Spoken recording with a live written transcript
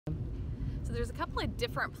So there's a couple of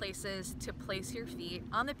different places to place your feet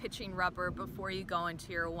on the pitching rubber before you go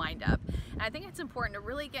into your windup. And I think it's important to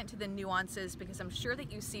really get into the nuances because I'm sure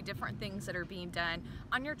that you see different things that are being done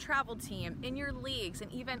on your travel team, in your leagues,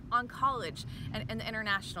 and even on college and the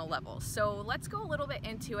international level. So let's go a little bit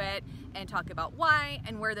into it and talk about why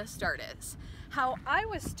and where the start is. How I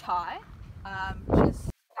was taught, just back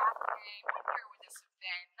in, what year would this have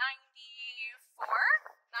been? 94?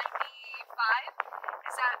 95?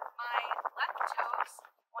 Is that my left toes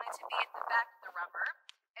wanted to be at the back of the rubber,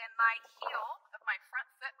 and my heel of my front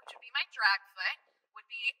foot, which would be my drag foot, would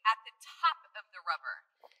be at the top of the rubber.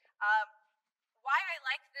 Why I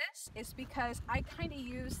like this is because I kind of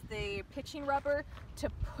use the pitching rubber to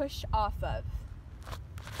push off of.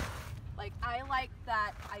 Like, I like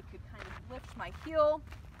that I could kind of lift my heel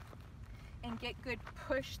and get good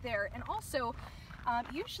push there. And also,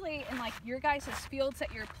 usually in like your guys' fields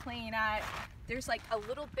that you're playing at, there's like a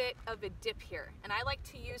little bit of a dip here, and I like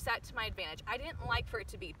to use that to my advantage. I didn't like for it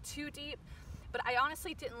to be too deep, but I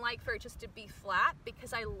honestly didn't like for it just to be flat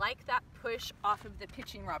because I like that push off of the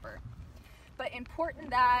pitching rubber. But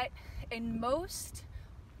important that in most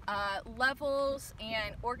levels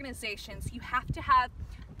and organizations, you have to have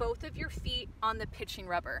both of your feet on the pitching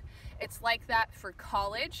rubber. It's like that for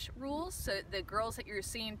college rules. So the girls that you're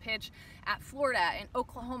seeing pitch at Florida and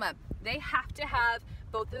Oklahoma, they have to have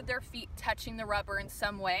both of their feet touching the rubber in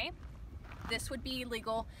some way. This would be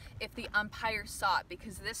illegal if the umpire saw it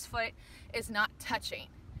because this foot is not touching.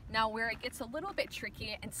 Now where it gets a little bit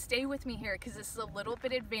tricky, and stay with me here because this is a little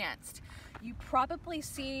bit advanced, you probably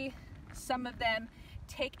see some of them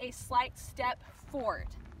take a slight step forward.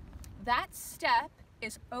 That step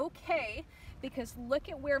is okay because look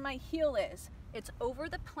at where my heel is. It's over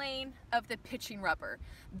the plane of the pitching rubber.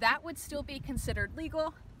 That would still be considered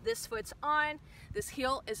legal. This foot's on, this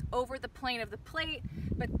heel is over the plane of the plate,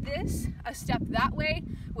 but this, a step that way,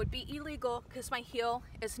 would be illegal because my heel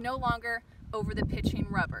is no longer over the pitching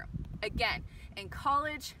rubber. Again, in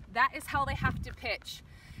college, that is how they have to pitch.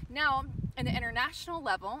 Now, in the international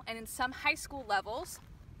level and in some high school levels,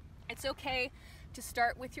 it's okay to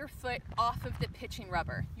start with your foot off of the pitching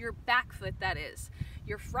rubber, your back foot that is.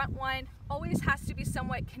 Your front one always has to be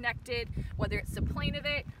somewhat connected, whether it's the plane of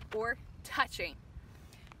it or touching.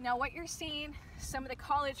 Now what you're seeing some of the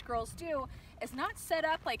college girls do is not set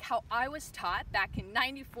up like how I was taught back in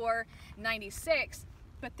 94, 96,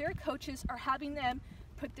 but their coaches are having them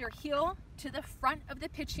put their heel to the front of the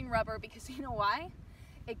pitching rubber because you know why?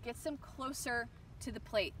 It gets them closer to the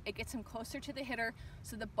plate. It gets them closer to the hitter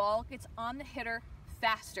so the ball gets on the hitter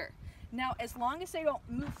faster. Now, as long as they don't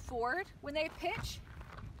move forward when they pitch,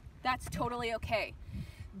 that's totally okay.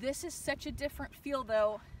 This is such a different feel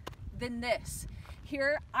though than this.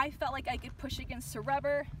 Here, I felt like I could push against the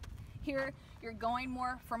rubber. Here, you're going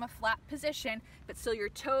more from a flat position, but still your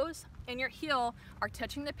toes and your heel are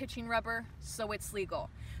touching the pitching rubber, so it's legal.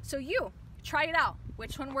 So you, try it out.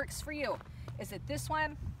 Which one works for you? Is it this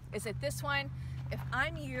one? Is it this one? If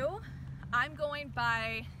I'm you, I'm going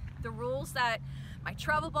by the rules that my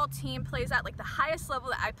travel ball team plays at, like the highest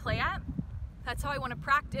level that I play at. That's how I want to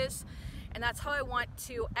practice, and that's how I want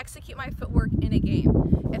to execute my footwork in a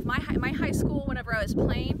game. If my high school, whenever I was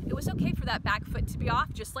playing, it was okay for that back foot to be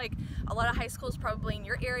off, just like a lot of high schools probably in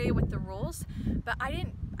your area with the rules, but I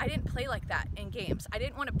didn't play like that in games. I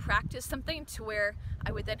didn't want to practice something to where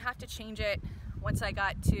I would then have to change it once I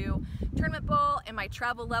got to tournament ball and my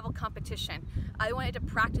travel level competition. I wanted to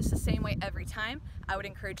practice the same way every time. I would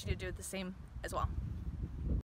encourage you to do it the same as well.